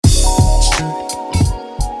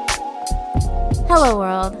Hello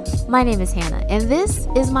world, my name is Hannah and this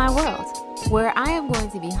is my world where I am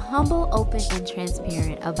going to be humble, open, and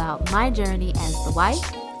transparent about my journey as the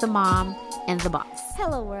wife, the mom, and the boss.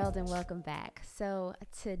 Hello world and welcome back. So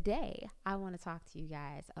today I want to talk to you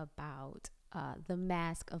guys about the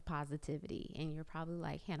mask of positivity, and you're probably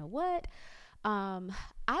like, Hannah, what?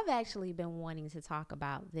 I've actually been wanting to talk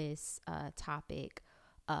about this topic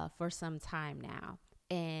for some time now.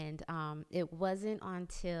 And it wasn't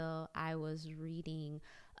until I was reading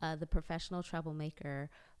The Professional Troublemaker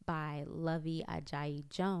by Lovey Ajayi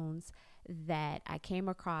Jones that I came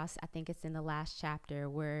across, I think it's in the last chapter,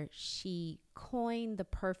 where she coined the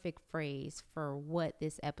perfect phrase for what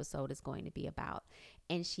this episode is going to be about.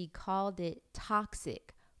 And she called it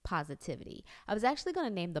toxic positivity. I was actually going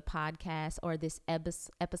to name the podcast or this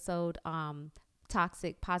episode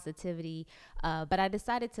toxic positivity, but I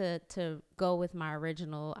decided to go with my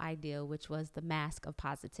original idea, which was the mask of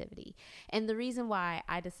positivity. And the reason why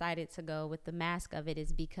I decided to go with the mask of it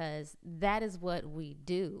is because that is what we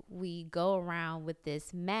do. We go around with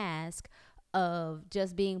this mask of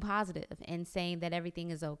just being positive and saying that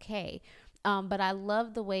everything is okay. But I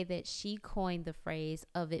love the way that she coined the phrase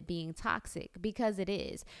of it being toxic, because it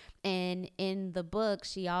is. And in the book,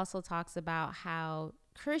 she also talks about how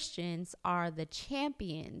Christians are the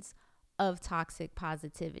champions of toxic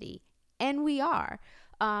positivity. And we are.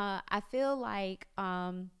 I feel like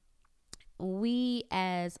we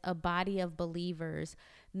as a body of believers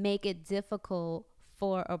make it difficult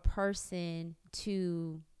for a person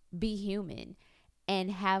to be human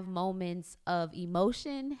and have moments of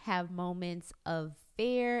emotion, have moments of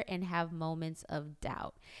fear, and have moments of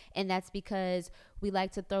doubt. And that's because we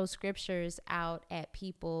like to throw scriptures out at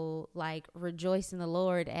people like rejoice in the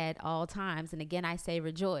Lord at all times. And again, I say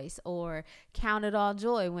rejoice, or count it all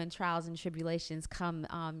joy when trials and tribulations come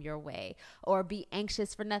your way, or be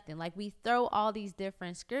anxious for nothing. Like, we throw all these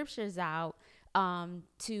different scriptures out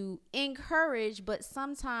to encourage, but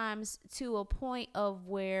sometimes to a point of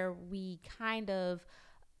where we kind of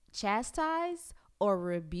chastise or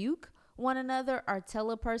rebuke one another, or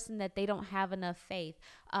tell a person that they don't have enough faith.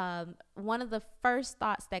 One of the first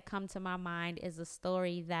thoughts that come to my mind is a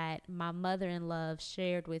story that my mother-in-law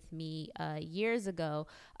shared with me years ago.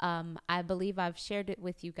 I believe I've shared it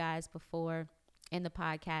with you guys before in the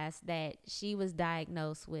podcast, that she was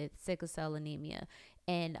diagnosed with sickle cell anemia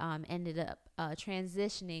and ended up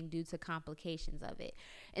transitioning due to complications of it.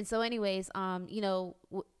 And so anyways,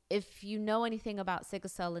 if you know anything about sickle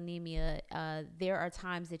cell anemia, there are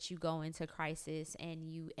times that you go into crisis and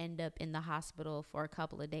you end up in the hospital for a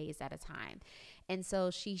couple of days at a time. And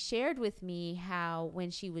so she shared with me how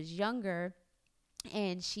when she was younger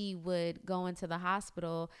and she would go into the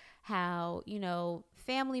hospital, how,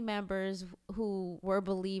 family members who were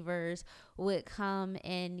believers would come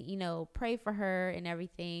and, pray for her and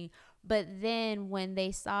everything. But then when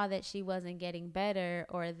they saw that she wasn't getting better,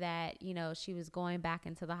 or that, she was going back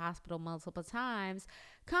into the hospital multiple times,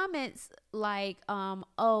 comments like,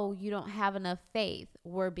 oh, you don't have enough faith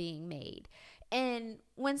were being made. And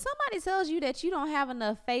when somebody tells you that you don't have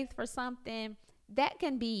enough faith for something, that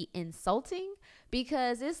can be insulting,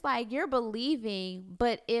 because it's like you're believing,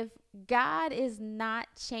 but if God is not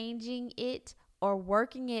changing it or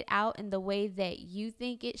working it out in the way that you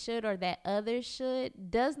think it should, or that others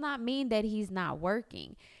should, does not mean that he's not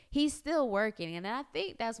working. He's still working. And I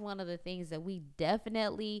think that's one of the things that we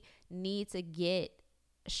definitely need to get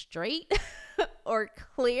straight or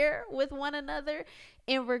clear with one another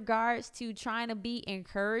in regards to trying to be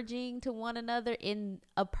encouraging to one another in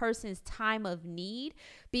a person's time of need.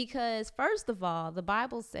 Because first of all, the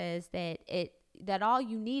Bible says that all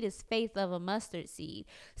you need is faith of a mustard seed.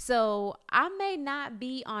 So I may not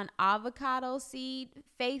be on avocado seed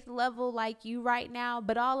faith level like you right now,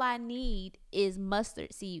 but all I need is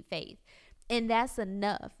mustard seed faith. And that's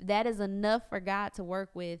enough. That is enough for God to work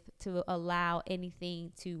with to allow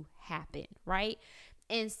anything to happen, right?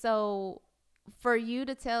 And so for you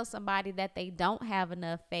to tell somebody that they don't have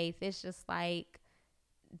enough faith, it's just like,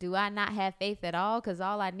 do I not have faith at all? Because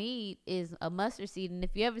all I need is a mustard seed. And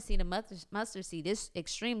if you ever seen a mustard seed, it's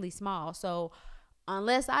extremely small. So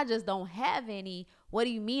unless I just don't have any, what do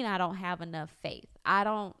you mean I don't have enough faith? I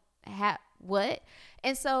don't have what?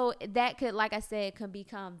 And so that could, like I said, can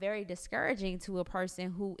become very discouraging to a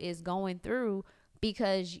person who is going through,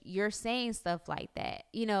 because you're saying stuff like that.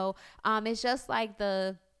 It's just like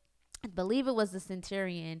I believe it was the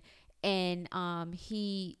centurion, and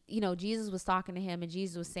he, Jesus was talking to him, and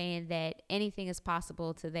Jesus was saying that anything is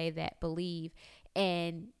possible to they that believe.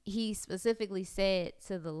 And he specifically said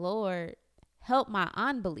to the Lord, help my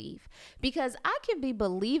unbelief, because I can be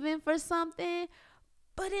believing for something,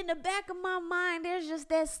 But in the back of my mind, there's just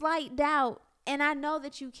that slight doubt. And I know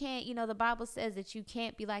that you can't, the Bible says that you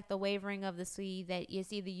can't be like the wavering of the sea, that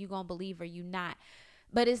it's either you going to believe or you not.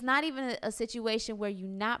 But it's not even a situation where you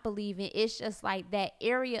not believing. It's just like that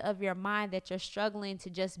area of your mind that you're struggling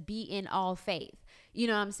to just be in all faith. You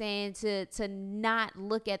know what I'm saying? To not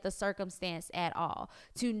look at the circumstance at all,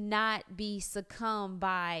 to not be succumbed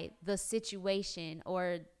by the situation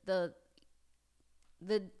or the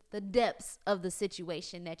depths of the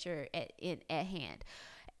situation that you're at hand.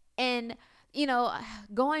 And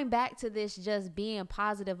going back to this just being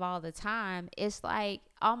positive all the time, it's like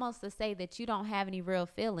almost to say that you don't have any real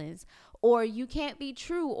feelings, or you can't be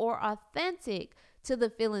true or authentic to the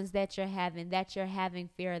feelings that you're having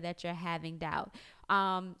fear, that you're having doubt.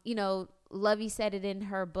 Lovey said it in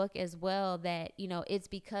her book as well, that, it's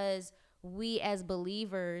because we as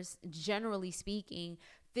believers, generally speaking,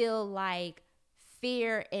 feel like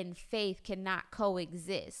fear and faith cannot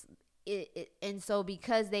coexist. And so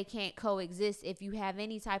because they can't coexist, if you have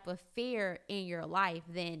any type of fear in your life,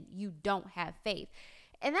 then you don't have faith.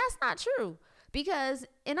 And that's not true, because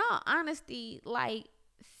in all honesty, like,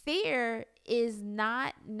 fear is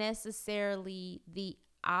not necessarily the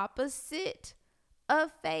opposite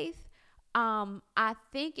of faith. I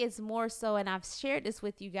think it's more so, and I've shared this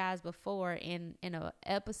with you guys before in an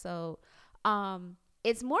episode.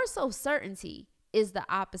 It's more so certainty is the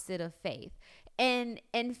opposite of faith. And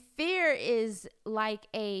fear is like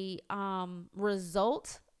a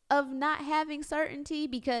result of not having certainty,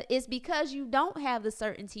 because you don't have the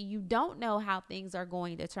certainty. You don't know how things are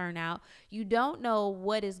going to turn out. You don't know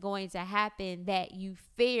what is going to happen, that you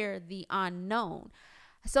fear the unknown.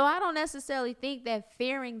 So I don't necessarily think that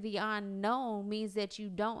fearing the unknown means that you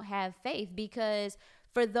don't have faith, because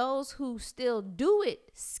for those who still do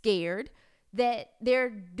it scared, that they're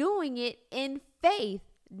doing it in faith,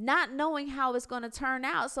 not knowing how it's going to turn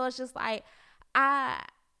out. So it's just like,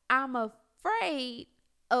 I'm afraid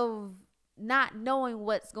of not knowing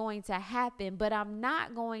what's going to happen, but I'm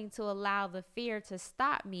not going to allow the fear to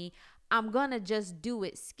stop me. I'm going to just do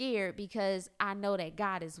it scared, because I know that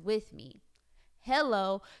God is with me.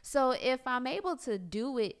 Hello. So if I'm able to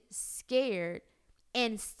do it scared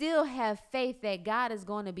and still have faith that God is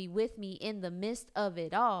going to be with me in the midst of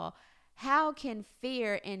it all, how can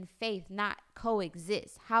fear and faith not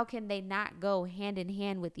coexist? How can they not go hand in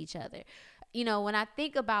hand with each other? When I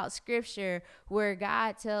think about scripture where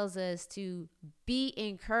God tells us to be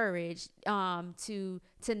encouraged, to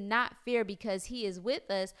not fear because he is with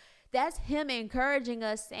us, that's him encouraging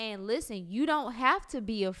us, saying, listen, you don't have to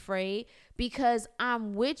be afraid because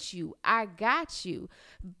I'm with you. I got you.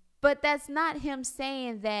 But that's not him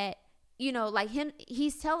saying that,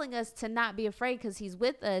 he's telling us to not be afraid because he's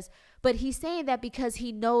with us. But he's saying that because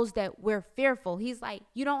he knows that we're fearful. He's like,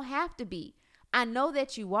 you don't have to be. I know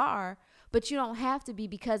that you are, but you don't have to be,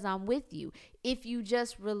 because I'm with you. If you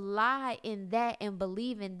just rely in that and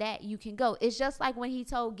believe in that, you can go. It's just like when he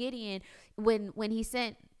told Gideon, when he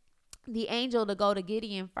sent the angel to go to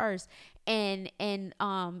Gideon first, and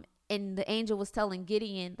the angel was telling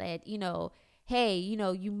Gideon that, hey,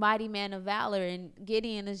 you mighty man of valor. And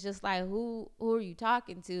Gideon is just like, who are you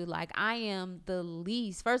talking to? Like, I am the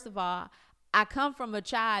least. First of all, I come from a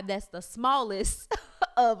tribe that's the smallest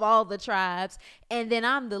of all the tribes, and then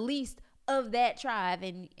I'm the least of that tribe,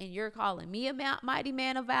 and you're calling me a mighty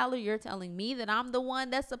man of valor. You're telling me that I'm the one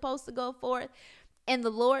that's supposed to go forth. And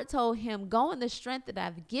the Lord told him, go in the strength that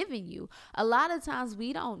I've given you. A lot of times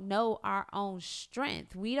we don't know our own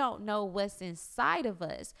strength. We don't know what's inside of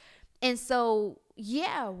us. And so,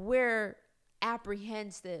 yeah, we're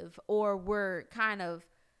apprehensive, or we're kind of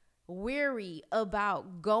weary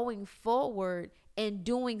about going forward and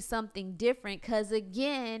doing something different, because,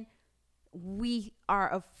 again, we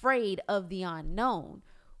are afraid of the unknown.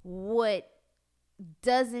 What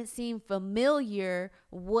doesn't seem familiar,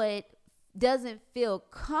 what doesn't feel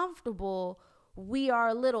comfortable, we are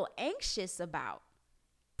a little anxious about.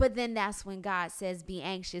 But then that's when God says, be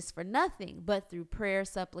anxious for nothing, but through prayer,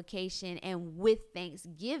 supplication, and with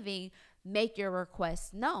thanksgiving, make your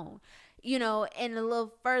requests known. And a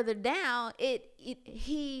little further down,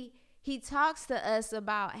 he talks to us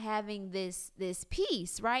about having this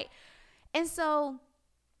peace, right? And so,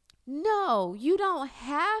 no, you don't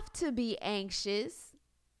have to be anxious,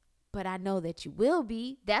 but I know that you will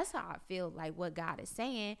be. That's how I feel like what God is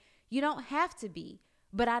saying. You don't have to be,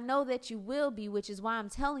 but I know that you will be, which is why I'm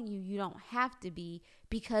telling you, you don't have to be,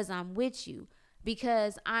 because I'm with you,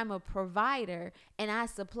 because I'm a provider and I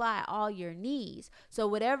supply all your needs. So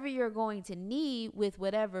whatever you're going to need with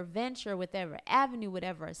whatever venture, whatever avenue,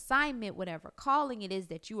 whatever assignment, whatever calling it is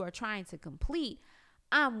that you are trying to complete,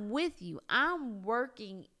 I'm with you. I'm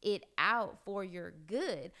working it out for your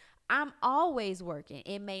good. I'm always working.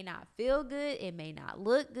 It may not feel good. It may not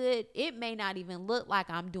look good. It may not even look like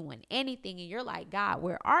I'm doing anything. And you're like, God,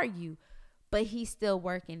 where are you? But he's still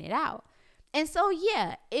working it out. And so,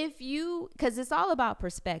 yeah, because it's all about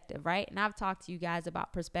perspective, right? And I've talked to you guys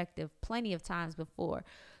about perspective plenty of times before,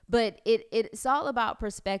 but it's all about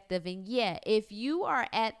perspective. And yeah, if you are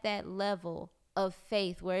at that level of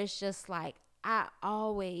faith where it's just like, I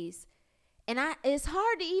always, it's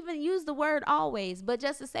hard to even use the word always, but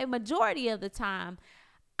just to say majority of the time,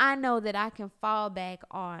 I know that I can fall back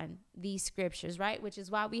on these scriptures, right? Which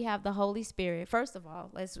is why we have the Holy Spirit. First of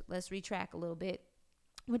all, let's retract a little bit,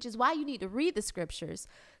 which is why you need to read the scriptures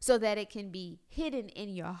so that it can be hidden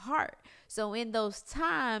in your heart. So in those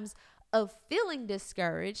times of feeling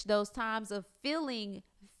discouraged, those times of feeling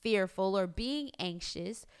fearful or being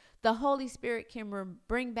anxious, the Holy Spirit can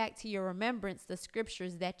bring back to your remembrance the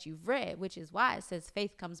scriptures that you've read, which is why it says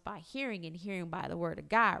faith comes by hearing and hearing by the word of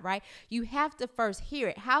God, right? You have to first hear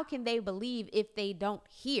it. How can they believe if they don't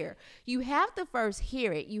hear? You have to first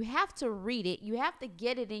hear it. You have to read it. You have to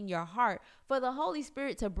get it in your heart for the Holy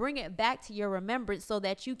Spirit to bring it back to your remembrance so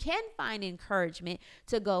that you can find encouragement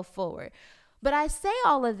to go forward. But I say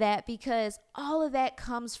all of that because all of that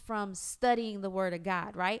comes from studying the word of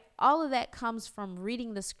God, right? All of that comes from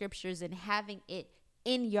reading the scriptures and having it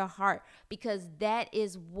in your heart, because that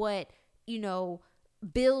is what,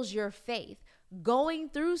 builds your faith. Going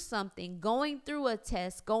through something, going through a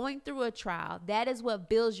test, going through a trial, that is what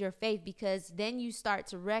builds your faith, because then you start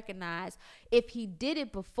to recognize if he did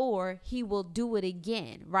it before, he will do it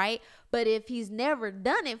again, right? But if he's never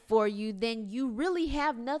done it for you, then you really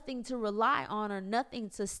have nothing to rely on or nothing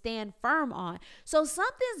to stand firm on. So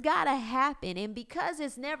something's got to happen. And because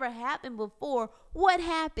it's never happened before, what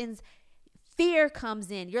happens? Fear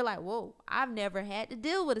comes in. You're like, whoa, I've never had to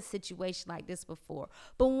deal with a situation like this before.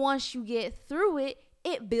 But once you get through it,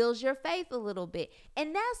 it builds your faith a little bit.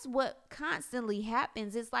 And that's what constantly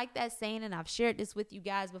happens. It's like that saying, and I've shared this with you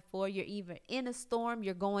guys before, you're either in a storm,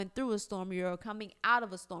 you're going through a storm, you're coming out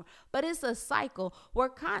of a storm. But it's a cycle. We're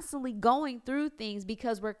constantly going through things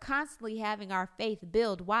because we're constantly having our faith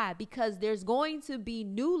build. Why? Because there's going to be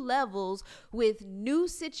new levels with new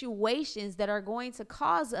situations that are going to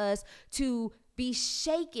cause us to be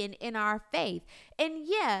shaken in our faith. And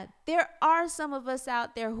yeah, there are some of us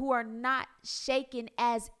out there who are not shaken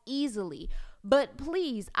as easily. But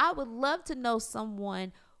please, I would love to know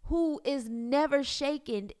someone who is never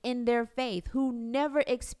shaken in their faith, who never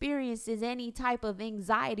experiences any type of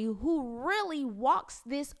anxiety, who really walks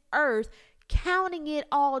this earth counting it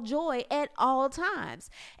all joy at all times.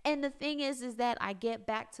 And the thing is that I get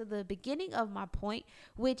back to the beginning of my point,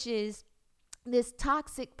 which is this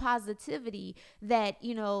toxic positivity that,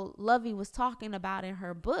 Lovey was talking about in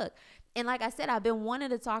her book. And like I said, I've been wanting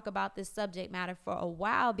to talk about this subject matter for a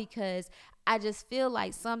while, because I just feel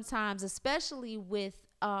like sometimes, especially with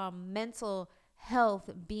mental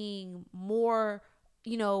health being more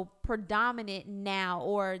predominant now,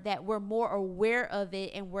 or that we're more aware of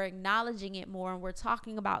it and we're acknowledging it more and we're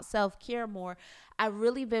talking about self-care more, I've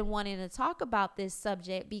really been wanting to talk about this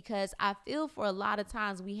subject, because I feel for a lot of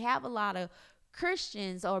times we have a lot of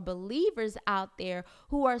Christians or believers out there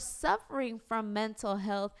who are suffering from mental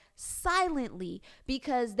health silently,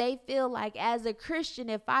 because they feel like, as a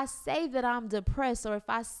Christian, if I say that I'm depressed, or if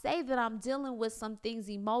I say that I'm dealing with some things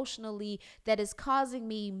emotionally that is causing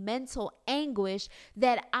me mental anguish,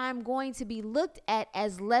 that I'm going to be looked at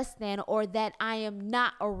as less than, or that I am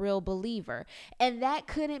not a real believer. And that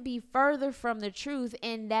couldn't be further from the truth.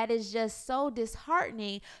 And that is just so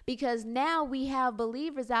disheartening, because now we have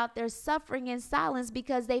believers out there suffering in silence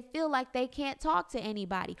because they feel like they can't talk to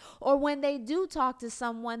anybody, or when they do talk to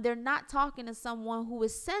someone, they're not talking to someone who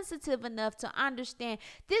is sensitive enough to understand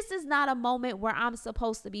this is not a moment where I'm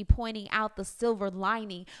supposed to be pointing out the silver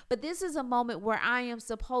lining, but this is a moment where I am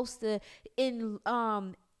supposed to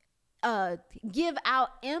give out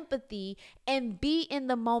empathy and be in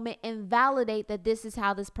the moment and validate that this is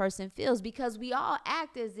how this person feels. Because we all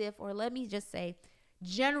act as if, or let me just say,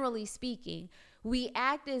 generally speaking, we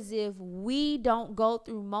act as if we don't go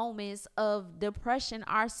through moments of depression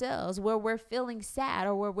ourselves, where we're feeling sad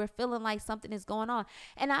or where we're feeling like something is going on.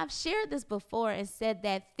 And I've shared this before and said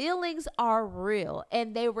that feelings are real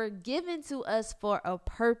and they were given to us for a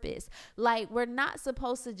purpose. Like, we're not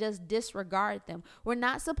supposed to just disregard them. We're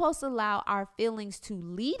not supposed to allow our feelings to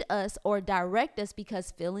lead us or direct us, because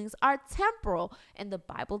feelings are temporal, and the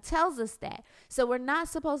Bible tells us that. So we're not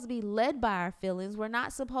supposed to be led by our feelings. We're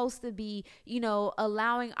not supposed to be,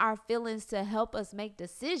 allowing our feelings to help us make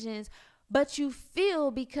decisions. But you feel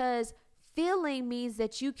because Feeling means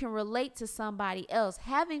that you can relate to somebody else.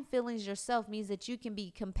 Having feelings yourself means that you can be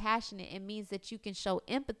compassionate. It means that you can show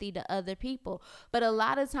empathy to other people. But a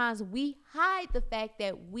lot of times we hide the fact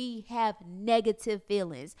that we have negative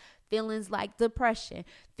feelings. Feelings like depression,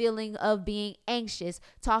 feeling of being anxious,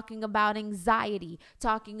 talking about anxiety,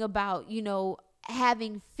 talking about,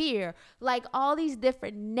 having fear, like all these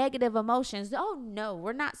different negative emotions. Oh no,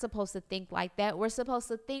 we're not supposed to think like that. We're supposed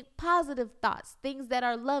to think positive thoughts, things that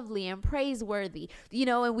are lovely and praiseworthy,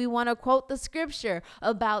 and we want to quote the scripture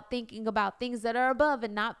about thinking about things that are above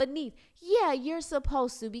and not beneath. Yeah, you're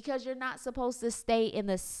supposed to, because you're not supposed to stay in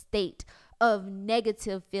the state of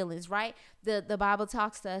negative feelings, right? The Bible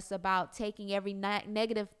talks to us about taking every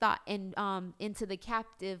negative thought and into the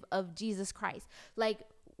captive of Jesus Christ. Like,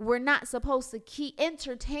 we're not supposed to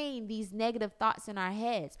entertain these negative thoughts in our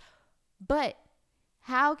heads. But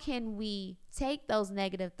how can we take those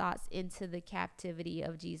negative thoughts into the captivity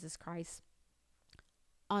of Jesus Christ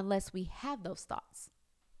unless we have those thoughts?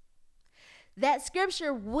 That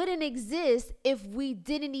scripture wouldn't exist if we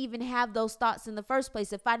didn't even have those thoughts in the first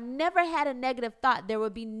place. If I never had a negative thought, there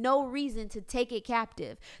would be no reason to take it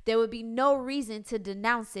captive. There would be no reason to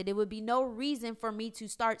denounce it. It would be no reason for me to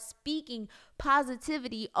start speaking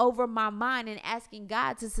positivity over my mind and asking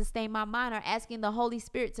God to sustain my mind, or asking the Holy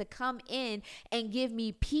Spirit to come in and give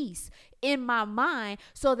me peace in my mind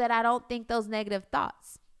so that I don't think those negative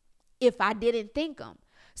thoughts if I didn't think them.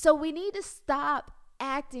 So we need to stop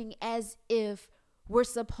acting as if we're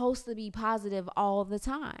supposed to be positive all the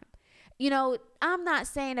time. I'm not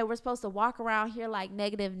saying that we're supposed to walk around here like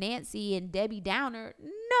negative Nancy and Debbie Downer.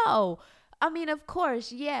 No. I mean, of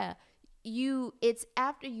course, yeah. It's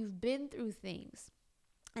after you've been through things,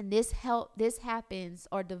 and this happens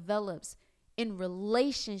or develops in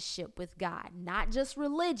relationship with God, not just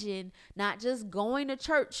religion, not just going to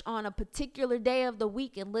church on a particular day of the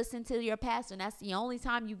week and listen to your pastor, and that's the only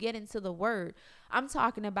time you get into the word. I'm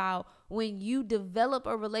talking about when you develop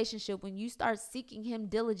a relationship, when you start seeking him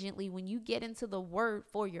diligently, when you get into the word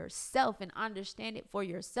for yourself and understand it for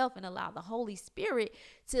yourself and allow the Holy Spirit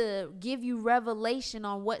to give you revelation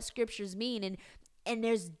on what scriptures mean. And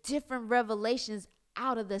there's different revelations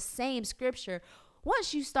out of the same scripture.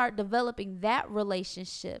 Once you start developing that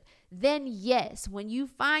relationship, then yes, when you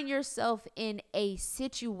find yourself in a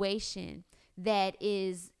situation that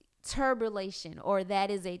is turbulation, or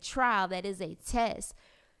that is a trial, that is a test,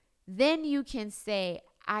 then you can say,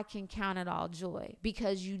 I can count it all joy,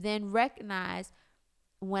 because you then recognize,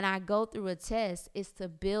 when I go through a test, it's to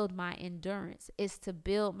build my endurance. It's to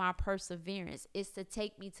build my perseverance. It's to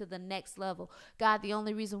take me to the next level. God, the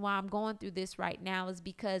only reason why I'm going through this right now is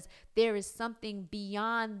because there is something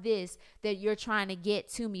beyond this that you're trying to get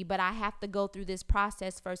to me, but I have to go through this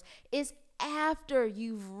process first. It's after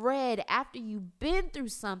you've read, after you've been through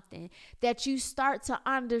something, that you start to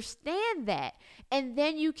understand that. And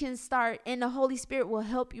then you can start, and the Holy Spirit will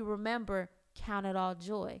help you remember, count it all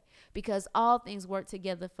joy, because all things work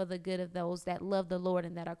together for the good of those that love the Lord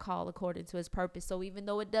and that are called according to his purpose. So even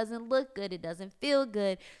though it doesn't look good, it doesn't feel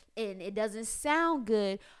good, and it doesn't sound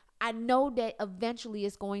good, I know that eventually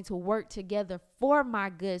it's going to work together for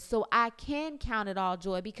my good. So I can count it all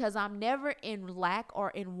joy, because I'm never in lack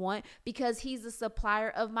or in want, because he's the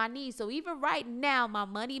supplier of my needs. So even right now, my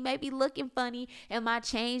money may be looking funny and my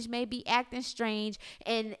change may be acting strange,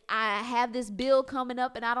 and I have this bill coming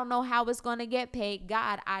up and I don't know how it's going to get paid.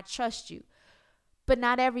 God, I trust you. But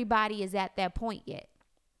not everybody is at that point yet.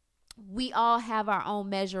 We all have our own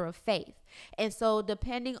measure of faith. And so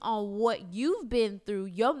depending on what you've been through,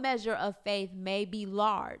 your measure of faith may be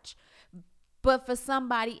large. But for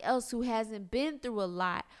somebody else who hasn't been through a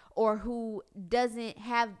lot, or who doesn't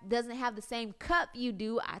have the same cup you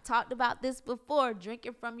do, I talked about this before,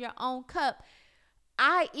 drinking from your own cup.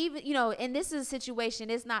 And this is a situation,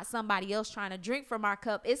 it's not somebody else trying to drink from our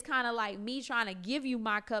cup. It's kind of like me trying to give you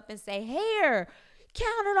my cup and say, here,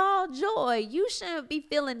 count it all joy. You shouldn't be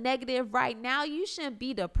feeling negative right now. You shouldn't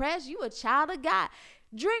be depressed. You a child of God.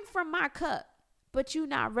 Drink from my cup. But you're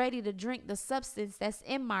not ready to drink the substance that's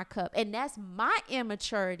in my cup. And that's my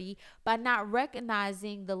immaturity, by not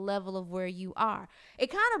recognizing the level of where you are. It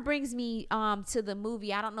kind of brings me to the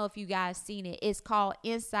movie. I don't know if you guys seen it. It's called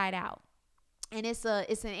Inside Out. And it's an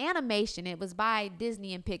animation. It was by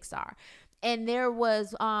Disney and Pixar. And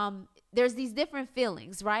there's these different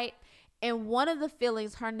feelings, right? And one of the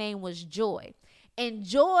feelings, her name was Joy. And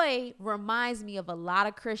joy reminds me of a lot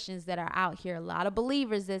of Christians that are out here, a lot of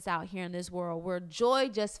believers that's out here in this world, where joy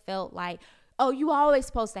just felt like, oh, you always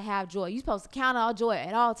supposed to have joy. You're supposed to count all joy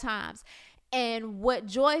at all times. And what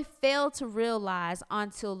Joy failed to realize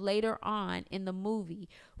until later on in the movie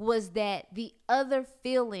was that the other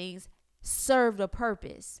feelings served a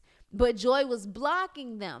purpose. But Joy was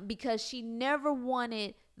blocking them because she never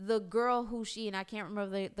wanted the girl who she, and I can't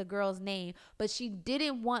remember the girl's name, but she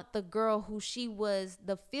didn't want the girl who she was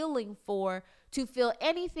the feeling for to feel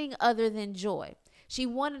anything other than joy. She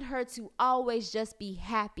wanted her to always just be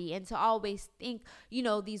happy and to always think,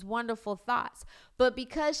 these wonderful thoughts. But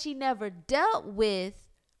because she never dealt with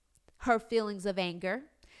her feelings of anger,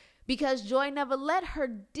 because Joy never let her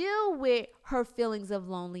deal with her feelings of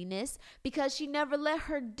loneliness, because she never let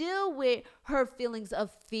her deal with her feelings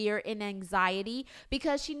of fear and anxiety,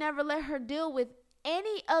 because she never let her deal with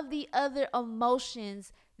any of the other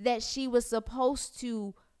emotions that she was supposed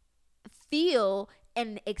to feel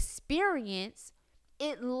and experience,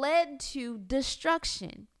 it led to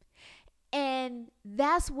destruction. And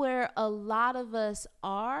that's where a lot of us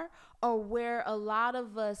are, or where a lot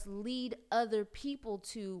of us lead other people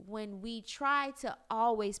to when we try to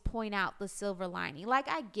always point out the silver lining. Like,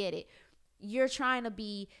 I get it. You're trying to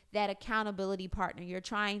be that accountability partner. You're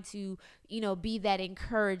trying to, be that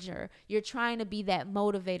encourager. You're trying to be that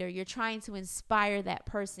motivator. You're trying to inspire that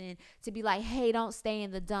person to be like, hey, don't stay in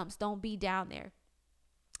the dumps. Don't be down there.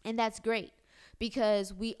 And that's great.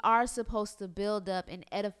 Because we are supposed to build up and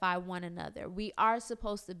edify one another. We are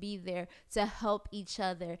supposed to be there to help each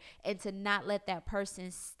other and to not let that person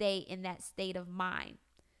stay in that state of mind.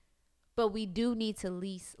 But we do need to at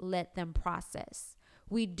least let them process.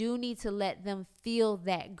 We do need to let them feel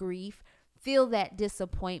that grief, feel that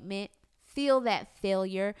disappointment, feel that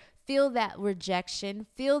failure, feel that rejection,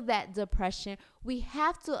 feel that depression. We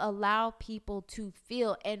have to allow people to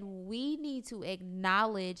feel, and we need to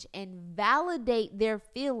acknowledge and validate their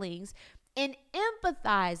feelings and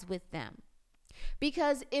empathize with them.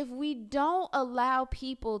 Because if we don't allow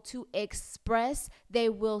people to express, they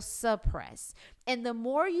will suppress. And the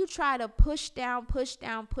more you try to push down,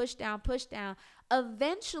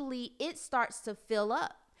 eventually it starts to fill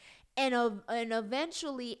up. And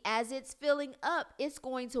eventually, as it's filling up, it's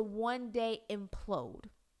going to one day implode.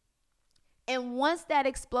 And once that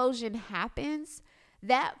explosion happens,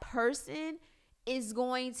 that person is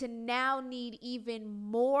going to now need even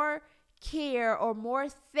more care or more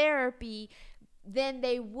therapy than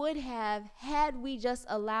they would have had we just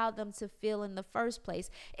allowed them to feel in the first place.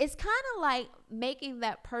 It's kind of like making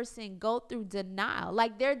that person go through denial,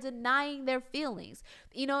 like they're denying their feelings.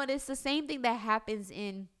 And it's the same thing that happens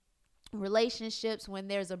in relationships when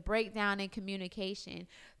there's a breakdown in communication,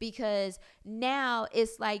 because now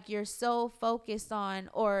it's like you're so focused on,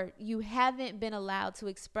 or you haven't been allowed to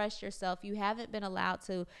express yourself. You haven't been allowed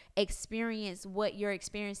to experience what you're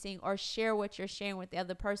experiencing or share what you're sharing with the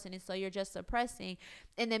other person. And so you're just suppressing.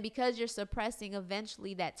 And then because you're suppressing,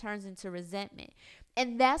 eventually that turns into resentment.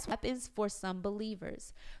 And that's what happens for some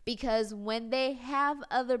believers, because when they have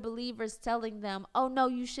other believers telling them, oh, no,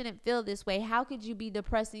 you shouldn't feel this way. How could you be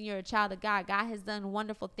depressed when you're a child of God? God has done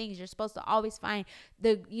wonderful things. You're supposed to always find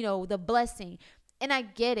the blessing. And I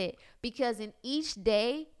get it, because in each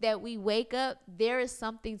day that we wake up, there is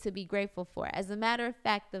something to be grateful for. As a matter of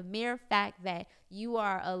fact, the mere fact that you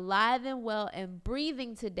are alive and well and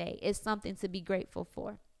breathing today is something to be grateful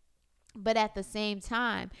for. But at the same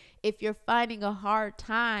time, if you're finding a hard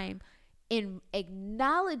time in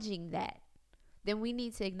acknowledging that, then we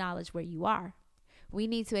need to acknowledge where you are. We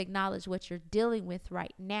need to acknowledge what you're dealing with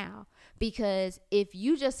right now. Because if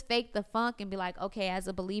you just fake the funk and be like, okay, as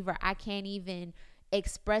a believer, I can't even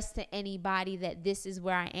express to anybody that this is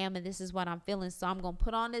where I am and this is what I'm feeling, so I'm going to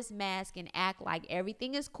put on this mask and act like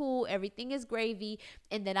everything is cool, everything is gravy,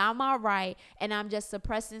 and that I'm all right, and I'm just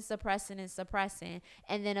suppressing.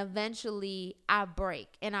 And then eventually I break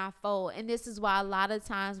and I fold. And this is why a lot of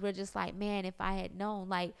times we're just like, man, if I had known,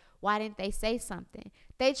 like, why didn't they say something?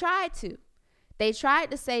 They tried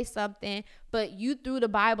to say something, but you threw the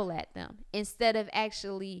Bible at them instead of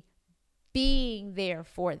actually being there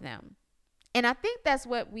for them. And I think that's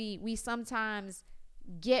what we sometimes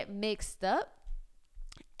get mixed up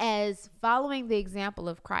as following the example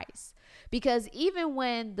of Christ. Because even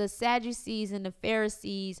when the Sadducees and the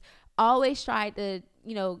Pharisees always tried to,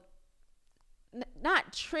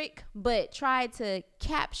 not trick, but tried to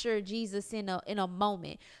capture Jesus in a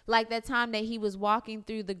moment. Like that time that he was walking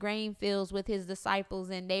through the grain fields with his disciples,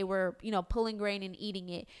 and they were, pulling grain and eating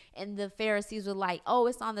it. And the Pharisees were like, oh,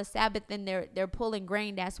 it's on the Sabbath and they're pulling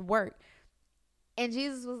grain. That's work. And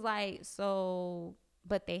Jesus was like, so,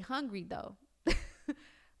 but they hungry though.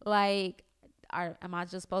 Like, am I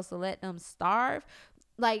just supposed to let them starve?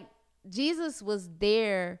 Like, Jesus was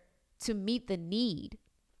there to meet the need.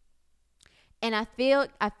 And I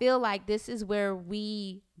feel like this is where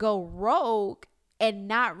we go rogue and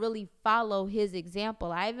not really follow his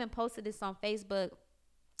example. I even posted this on Facebook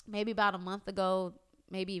maybe about a month ago,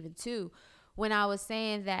 maybe even two, when I was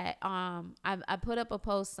saying that I put up a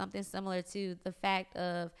post, something similar to the fact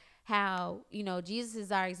of how, Jesus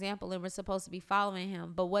is our example and we're supposed to be following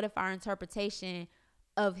him. But what if our interpretation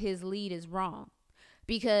of his lead is wrong?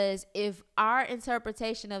 Because if our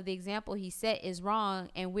interpretation of the example he set is wrong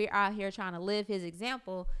and we're out here trying to live his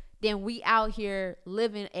example, then we out here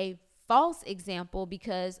living a false example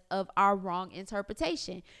because of our wrong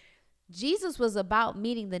interpretation. Jesus was about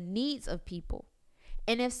meeting the needs of people.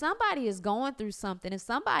 And if somebody is going through something, if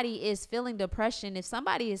somebody is feeling depression, if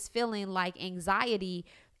somebody is feeling like anxiety,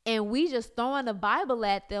 and we just throwing the Bible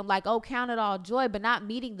at them like, oh, count it all joy, but not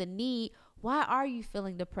meeting the need, why are you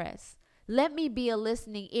feeling depressed? Let me be a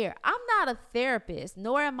listening ear. I'm not a therapist,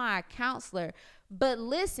 nor am I a counselor. But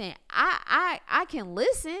listen, I can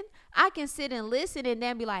listen. I can sit and listen and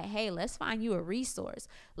then be like, hey, let's find you a resource.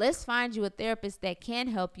 Let's find you a therapist that can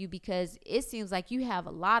help you, because it seems like you have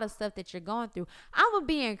a lot of stuff that you're going through. I'm going to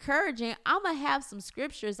be encouraging. I'm going to have some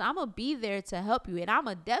scriptures. I'm going to be there to help you. And I'm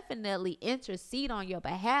going to definitely intercede on your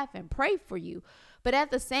behalf and pray for you. But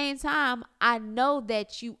at the same time, I know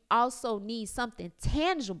that you also need something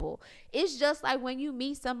tangible. It's just like when you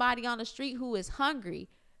meet somebody on the street who is hungry.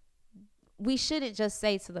 We shouldn't just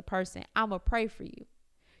say to the person, I'm going to pray for you.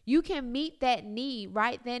 You can meet that need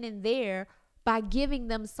right then and there by giving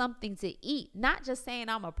them something to eat. Not just saying,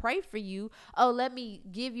 I'm going to pray for you. Oh, let me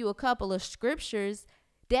give you a couple of scriptures.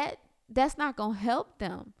 That's not going to help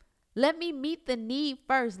them. Let me meet the need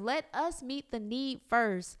first. Let us meet the need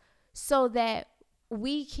first so that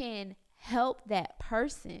we can help that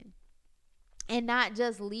person and not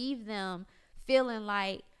just leave them feeling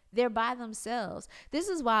like they're by themselves. This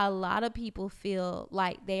is why a lot of people feel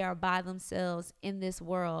like they are by themselves in this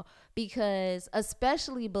world, because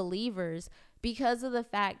especially believers, because of the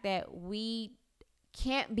fact that we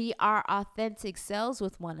can't be our authentic selves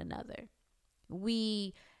with one another.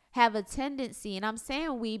 We have a tendency, and I'm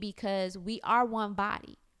saying we because we are one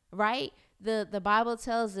body, right? The Bible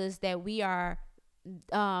tells us that we are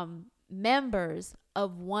members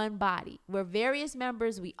of one body. We're various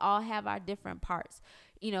members. We all have our different parts.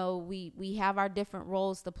 We have our different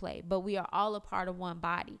roles to play, but we are all a part of one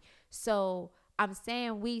body. So I'm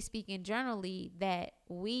saying we, speaking generally, that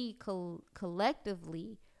we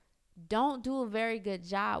collectively don't do a very good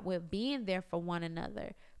job with being there for one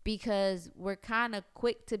another, because we're kind of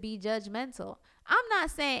quick to be judgmental. I'm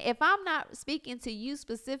not saying, if I'm not speaking to you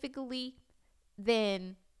specifically,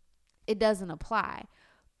 then it doesn't apply.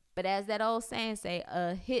 But as that old saying say,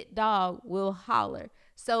 a hit dog will holler.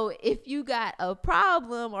 So if you got a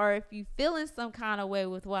problem, or if you feeling some kind of way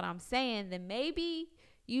with what I'm saying, then maybe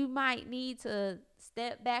you might need to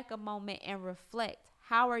step back a moment and reflect.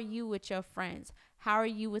 How are you with your friends? How are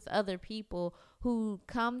you with other people who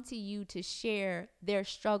come to you to share their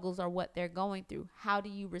struggles or what they're going through? How do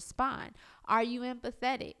you respond? Are you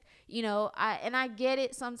empathetic? I get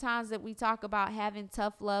it sometimes that we talk about having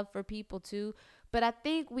tough love for people too, but I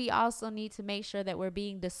think we also need to make sure that we're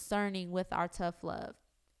being discerning with our tough love.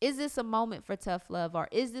 Is this a moment for tough love, or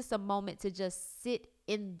is this a moment to just sit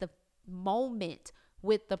in the moment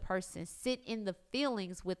with the person, sit in the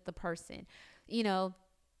feelings with the person?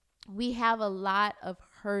 We have a lot of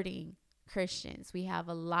hurting Christians. We have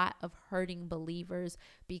a lot of hurting believers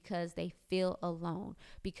because they feel alone,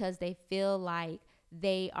 because they feel like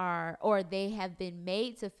they are, or they have been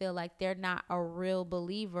made to feel like they're not a real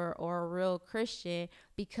believer or a real Christian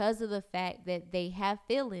because of the fact that they have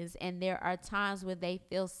feelings, and there are times when they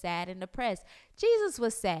feel sad and depressed. Jesus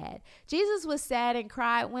was sad. Jesus was sad and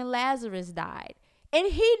cried when Lazarus died. And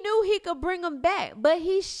he knew he could bring him back, but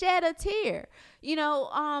he shed a tear.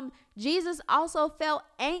 Jesus also felt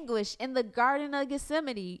anguish in the Garden of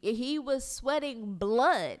Gethsemane. He was sweating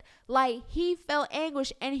blood. Like, he felt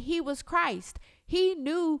anguish, and he was Christ. He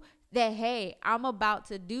knew that, hey, I'm about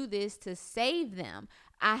to do this to save them.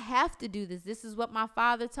 I have to do this. This is what my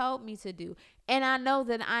Father told me to do. And I know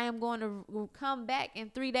that I am going to come back in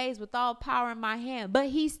 3 days with all power in my hand. But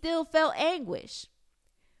he still felt anguish.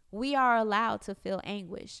 We are allowed to feel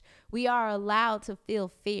anguish. We are allowed to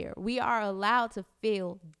feel fear. We are allowed to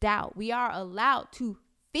feel doubt. We are allowed to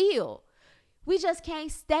feel. We just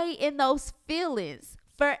can't stay in those feelings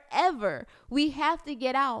forever. We have to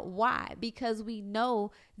get out. Why? Because we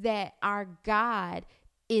know that our God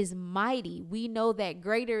is mighty. We know that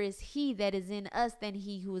greater is he that is in us than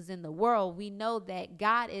he who is in the world. We know that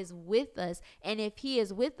God is with us. And if he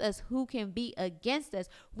is with us, who can be against us?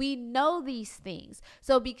 We know these things.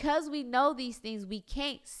 So because we know these things, we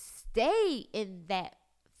can't stay in that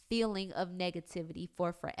feeling of negativity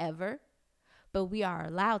for forever, but we are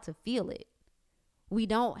allowed to feel it. We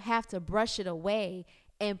don't have to brush it away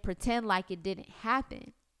and pretend like it didn't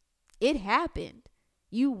happen. It happened.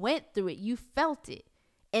 You went through it. You felt it.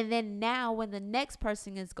 And then now when the next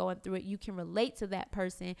person is going through it, you can relate to that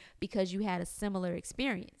person because you had a similar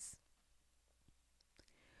experience.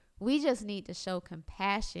 We just need to show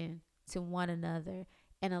compassion to one another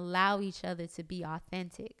and allow each other to be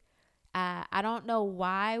authentic. I don't know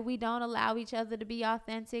why we don't allow each other to be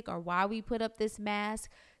authentic, or why we put up this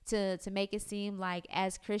mask to make it seem like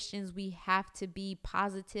as Christians we have to be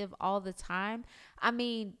positive all the time. I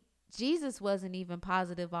mean, Jesus wasn't even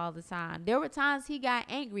positive all the time. There were times he got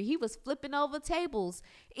angry. He was flipping over tables.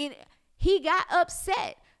 He got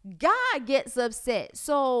upset. God gets upset.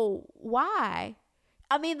 So why?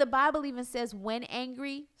 I mean, the Bible even says when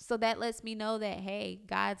angry. So that lets me know that, hey,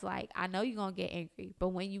 God's like, I know you're going to get angry. But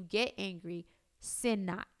when you get angry, sin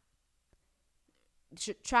not.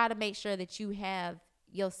 Try to make sure that you have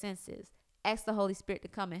your senses. Ask the Holy Spirit to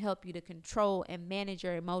come and help you to control and manage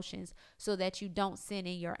your emotions so that you don't sin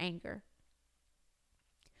in your anger.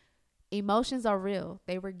 Emotions are real.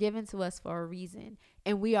 They were given to us for a reason,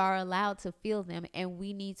 and we are allowed to feel them, and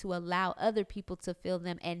we need to allow other people to feel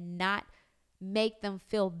them and not make them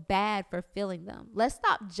feel bad for feeling them. Let's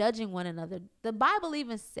stop judging one another. The Bible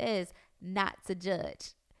even says not to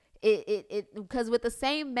judge. Because with the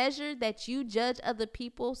same measure that you judge other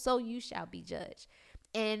people, so you shall be judged.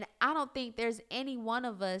 And I don't think there's any one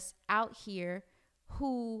of us out here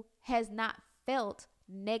who has not felt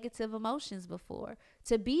negative emotions before,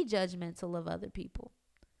 to be judgmental of other people.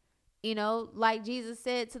 You know, like Jesus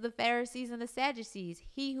said to the Pharisees and the Sadducees,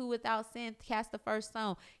 he who without sin cast the first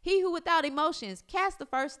stone. He who without emotions cast the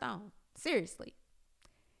first stone. Seriously.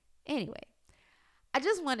 Anyway, I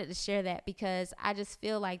just wanted to share that because I just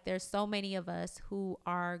feel like there's so many of us who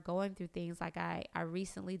are going through things. Like I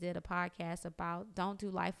recently did a podcast about don't do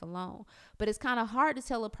life alone. But it's kind of hard to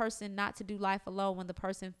tell a person not to do life alone when the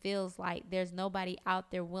person feels like there's nobody out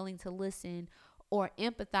there willing to listen or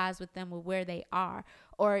empathize with them with where they are,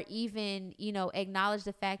 or even, you know, acknowledge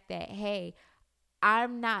the fact that, hey,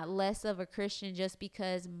 I'm not less of a Christian just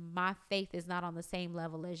because my faith is not on the same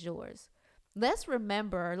level as yours. Let's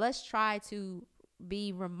remember, let's try to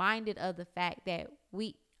be reminded of the fact that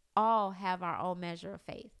we all have our own measure of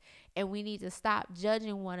faith, and we need to stop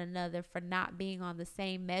judging one another for not being on the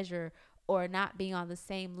same measure or not being on the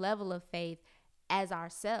same level of faith as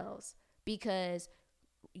ourselves, because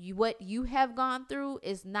what you have gone through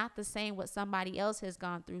is not the same what somebody else has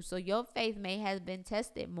gone through. So your faith may have been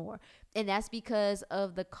tested more, and that's because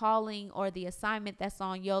of the calling or the assignment that's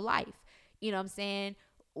on your life. You know what I'm saying?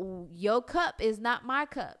 Your cup is not my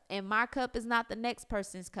cup, and my cup is not the next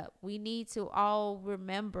person's cup. We need to all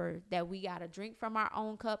remember that we got to drink from our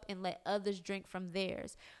own cup and let others drink from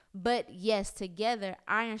theirs. But yes, together,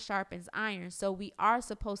 iron sharpens iron. So we are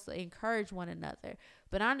supposed to encourage one another.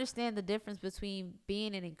 But I understand the difference between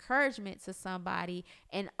being an encouragement to somebody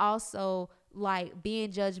and also like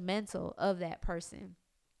being judgmental of that person.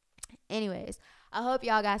 Anyways, I hope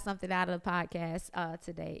y'all got something out of the podcast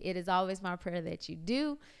today. It is always my prayer that you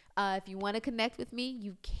do. If you want to connect with me,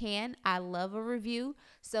 you can. I love a review.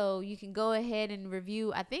 So you can go ahead and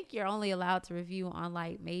review. I think you're only allowed to review on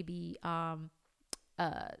like maybe iTunes.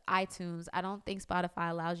 I don't think Spotify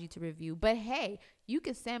allows you to review. But hey, you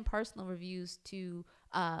can send personal reviews to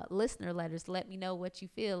listener letters to let me know what you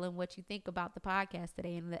feel and what you think about the podcast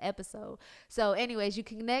today and the episode. So anyways, you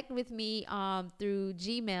can connect with me through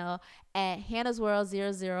Gmail at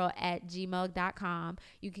hannahsworld00@gmail.com.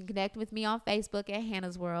 You can connect with me on Facebook at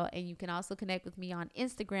Hannah's World, and you can also connect with me on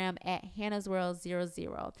Instagram at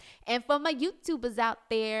hannahsworld00. And for my YouTubers out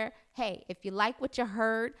there, hey, if you like what you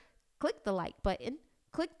heard, click the like button,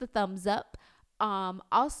 click the thumbs up.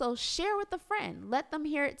 Also share with a friend. Let them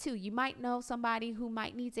hear it too. You might know somebody who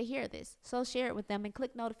might need to hear this. So share it with them and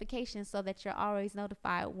click notifications so that you're always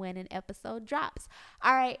notified when an episode drops.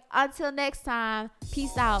 All right. Until next time.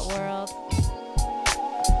 Peace out, world.